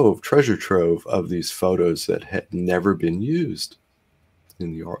treasure trove of these photos that had never been used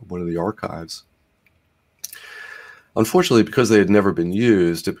in one of the archives. Unfortunately, because they had never been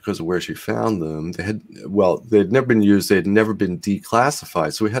used, because of where she found them, they had never been used, they had never been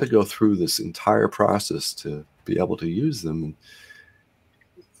declassified. So we had to go through this entire process to be able to use them. And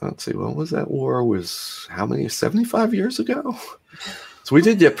let's see, when was that war? Was how many? 75 years ago? So we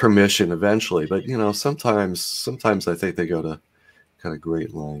did get permission eventually, but sometimes I think they go to kind of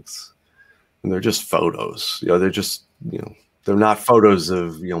great lengths. And they're just photos. They're just, they're not photos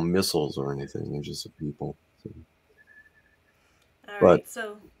of missiles or anything. They're just of people. All right,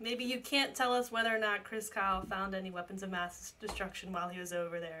 so maybe you can't tell us whether or not Chris Kyle found any weapons of mass destruction while he was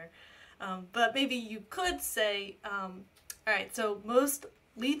over there. But maybe you could say, all right, so most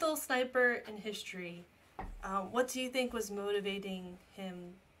lethal sniper in history, what do you think was motivating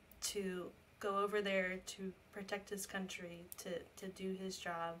him to go over there to protect his country, to do his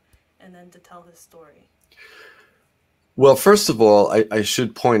job, and then to tell his story? Well, first of all, I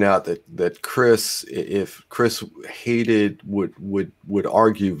should point out that Chris, if Chris would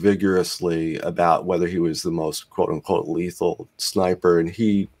argue vigorously about whether he was the most quote unquote lethal sniper, and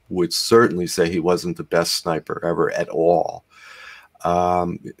he would certainly say he wasn't the best sniper ever at all.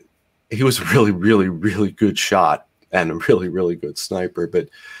 He was a really, really, really good shot and a really, really good sniper, but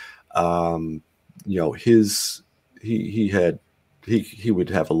he would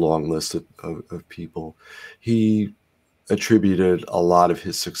have a long list of people. He attributed a lot of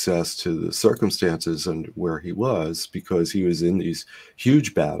his success to the circumstances and where he was, because he was in these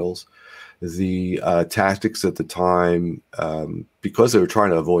huge battles. The tactics at the time, because they were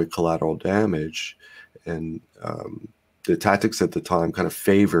trying to avoid collateral damage, and the tactics at the time kind of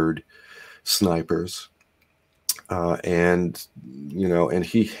favored snipers. And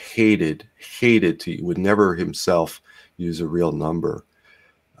he would never himself use a real number,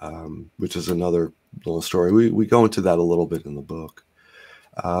 which is another little story. We go into that a little bit in the book.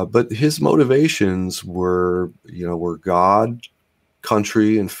 But his motivations were God,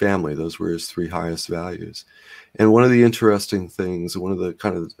 country, and family. Those were his three highest values. And one of the interesting things, one of the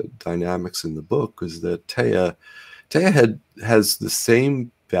kind of dynamics in the book, is that Taya has the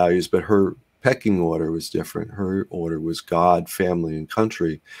same values, but her pecking order was different. Her order was God, family, and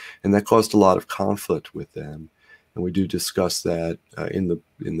country, and that caused a lot of conflict with them. And we do discuss that in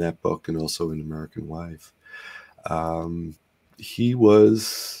that book, and also in American Wife. He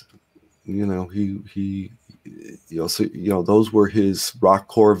was, he also, those were his rock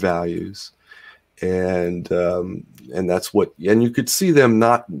core values, and that's what, and you could see them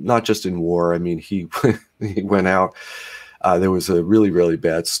not just in war. I mean, he went out. There was a really, really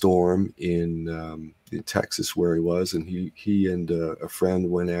bad storm in Texas where he was, and he and a friend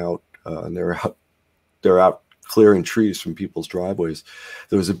went out, and they're out clearing trees from people's driveways.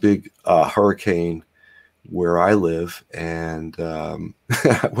 There was a big hurricane where I live, and I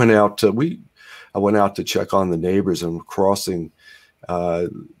went out to check on the neighbors, and crossing the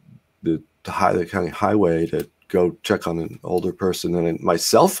county highway to go check on an older person, and my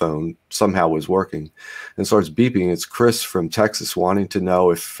cell phone somehow was working and starts beeping. It's Chris from Texas wanting to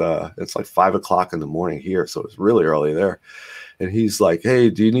know if it's like 5 o'clock in the morning here, so it's really early there. And he's like, "Hey,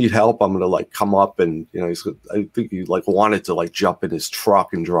 do you need help? I'm gonna come up." And I think he wanted to jump in his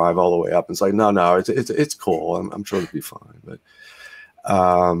truck and drive all the way up. And it's like, no, it's cool. I'm sure it'll be fine. But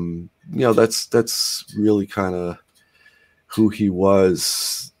that's really kind of who he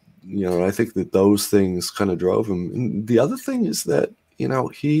was. I think that those things kind of drove him. And the other thing is that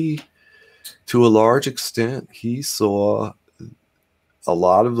he, to a large extent, he saw a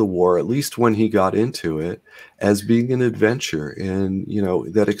lot of the war, at least when he got into it, as being an adventure. And, you know,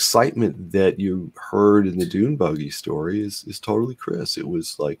 that excitement that you heard in the dune buggy story is totally Chris. It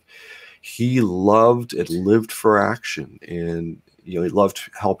was like he loved and lived for action, and, you know, he loved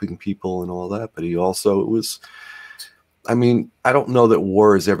helping people and all that. But he also, it was, I mean, I don't know that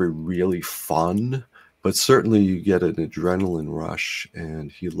war is ever really fun, but certainly you get an adrenaline rush,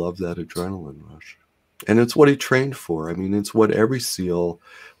 and he loved that adrenaline rush. And it's what he trained for. I mean, it's what every SEAL,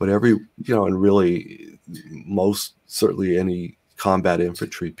 what every, you know, and really most, certainly any combat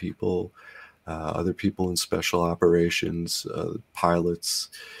infantry people, other people in special operations, pilots,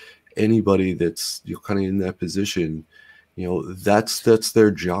 anybody that's, you know, kind of in that position, you know, that's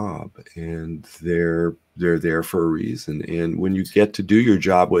their job, and they're there for a reason. And when you get to do your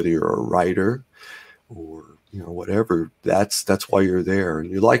job, whether you're a writer or, you know, whatever, that's why you're there,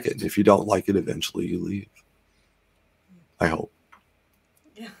 and you like it. And if you don't like it, eventually you leave. I hope.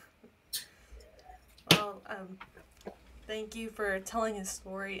 Yeah. Well, thank you for telling his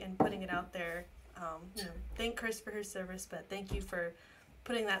story and putting it out there. You know, thank Chris for his service, but thank you for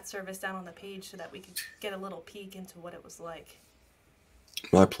putting that service down on the page so that we could get a little peek into what it was like.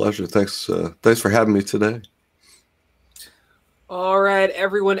 My pleasure. Thanks. Thanks for having me today. All right,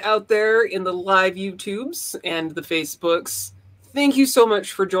 everyone out there in the live YouTubes and the Facebooks, thank you so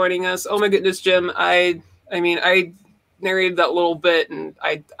much for joining us. Oh my goodness, Jim, I mean, I narrated that little bit, and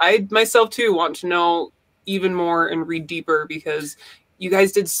I myself too want to know even more and read deeper, because you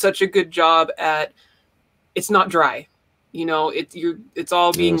guys did such a good job at, it's not dry. You know, it's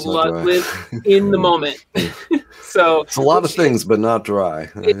all being lived in the moment. So it's a lot of things, but not dry.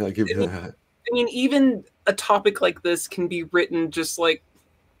 I mean, even a topic like this can be written just like,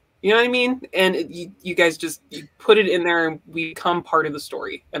 you know what I mean? And you guys just, you put it in there and we become part of the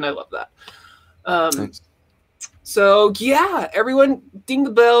story. And I love that. Thanks. So yeah, everyone ding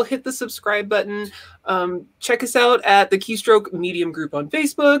the bell, hit the subscribe button. Check us out at the Keystroke Medium group on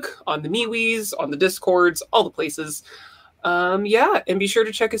Facebook, on the MeWes, on the Discords, all the places. Yeah, and be sure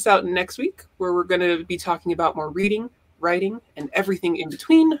to check us out next week, where we're going to be talking about more reading, writing, and everything in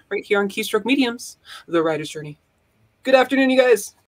between right here on Keystroke Mediums, The Writer's Journey. Good afternoon, you guys.